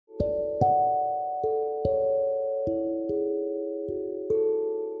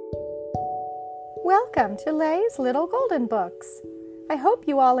Welcome to Lay's Little Golden Books. I hope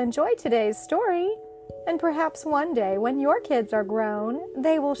you all enjoyed today's story, and perhaps one day when your kids are grown,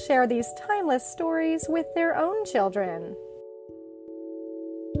 they will share these timeless stories with their own children.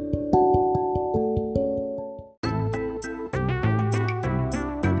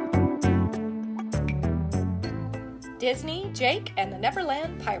 Disney, Jake, and the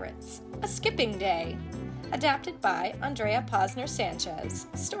Neverland Pirates, A Skipping Day. Adapted by Andrea Posner Sanchez.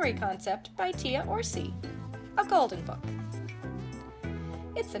 Story concept by Tia Orsi. A Golden Book.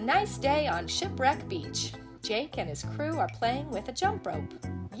 It's a nice day on Shipwreck Beach. Jake and his crew are playing with a jump rope.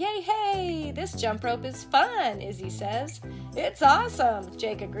 Yay, hey! This jump rope is fun, Izzy says. It's awesome,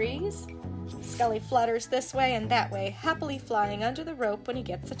 Jake agrees. Scully flutters this way and that way, happily flying under the rope when he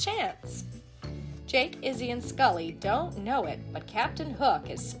gets a chance. Jake, Izzy, and Scully don't know it, but Captain Hook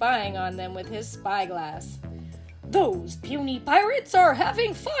is spying on them with his spyglass. "Those puny pirates are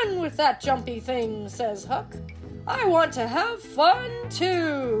having fun with that jumpy thing," says Hook. "I want to have fun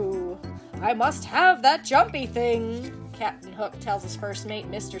too. I must have that jumpy thing," Captain Hook tells his first mate,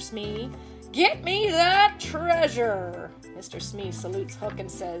 Mr. Smee. "Get me that treasure." Mr. Smee salutes Hook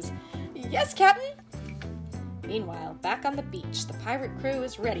and says, "Yes, Captain." Meanwhile, back on the beach, the pirate crew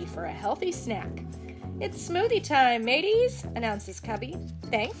is ready for a healthy snack. "It's smoothie time, mateys," announces Cubby.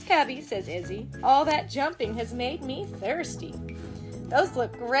 "Thanks, Cubby," says Izzy. "All that jumping has made me thirsty." "Those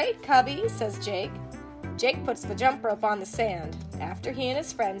look great, Cubby," says Jake. Jake puts the jump rope on the sand. After he and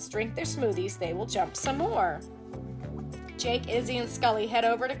his friends drink their smoothies, they will jump some more. Jake, Izzy, and Scully head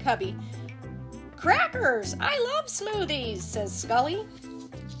over to Cubby. "Crackers! I love smoothies," says Scully.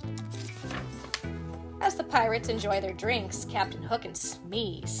 As the pirates enjoy their drinks, Captain Hook and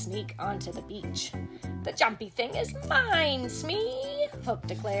Smee sneak onto the beach. "The jumpy thing is mine, Smee," Hook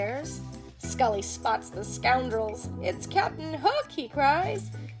declares. Scully spots the scoundrels. "It's Captain Hook," he cries.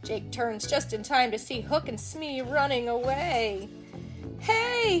 Jake turns just in time to see Hook and Smee running away.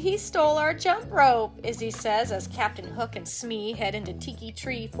 "Hey, he stole our jump rope," Izzy says as Captain Hook and Smee head into Tiki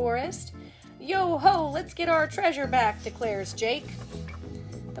Tree Forest. "Yo-ho, let's get our treasure back," declares Jake.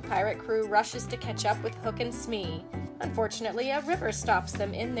 The pirate crew rushes to catch up with Hook and Smee. Unfortunately, a river stops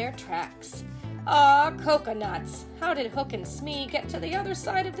them in their tracks. "Aw, coconuts! How did Hook and Smee get to the other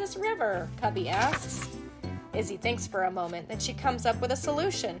side of this river?" Cubby asks. Izzy thinks for a moment, then she comes up with a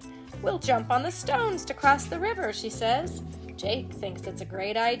solution. "We'll jump on the stones to cross the river," she says. Jake thinks it's a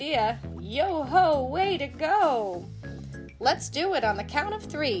great idea. "Yo-ho, way to go!" "Let's do it on the count of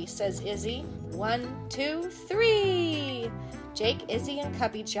 3, says Izzy. 1, 2, 3! Jake, Izzy, and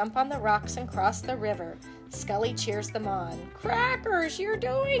Cubby jump on the rocks and cross the river. Scully cheers them on. "Crackers, you're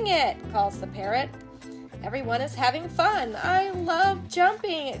doing it!" calls the parrot. "Everyone is having fun. I love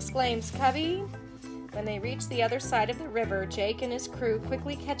jumping!" exclaims Cubby. When they reach the other side of the river, Jake and his crew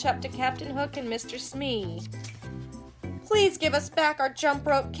quickly catch up to Captain Hook and Mr. Smee. "Please give us back our jump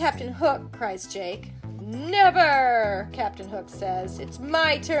rope, Captain Hook," cries Jake. "Never!" Captain Hook says. "It's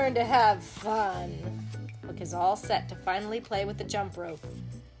my turn to have fun." Hook is all set to finally play with the jump rope.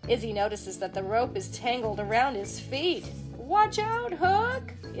 Izzy notices that the rope is tangled around his feet. "Watch out,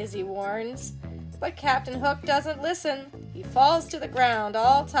 Hook!" Izzy warns. But Captain Hook doesn't listen. He falls to the ground,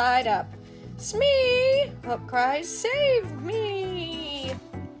 all tied up. "Smee!" Hook cries. "Save me!"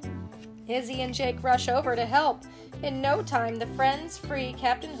 Izzy and Jake rush over to help. In no time, the friends free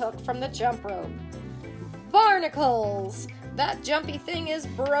Captain Hook from the jump rope. "Barnacles! That jumpy thing is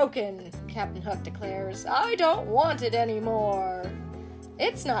broken," Captain Hook declares. "I don't want it anymore."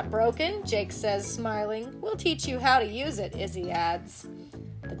 "It's not broken," Jake says, smiling. "We'll teach you how to use it," Izzy adds.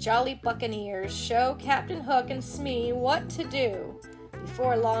 The Jolly Buccaneers show Captain Hook and Smee what to do.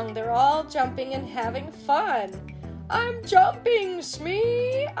 Before long, they're all jumping and having fun. "I'm jumping,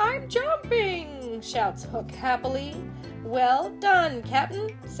 Smee! I'm jumping!" shouts Hook happily. "Well done,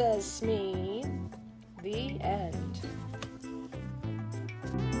 Captain," says Smee. The end.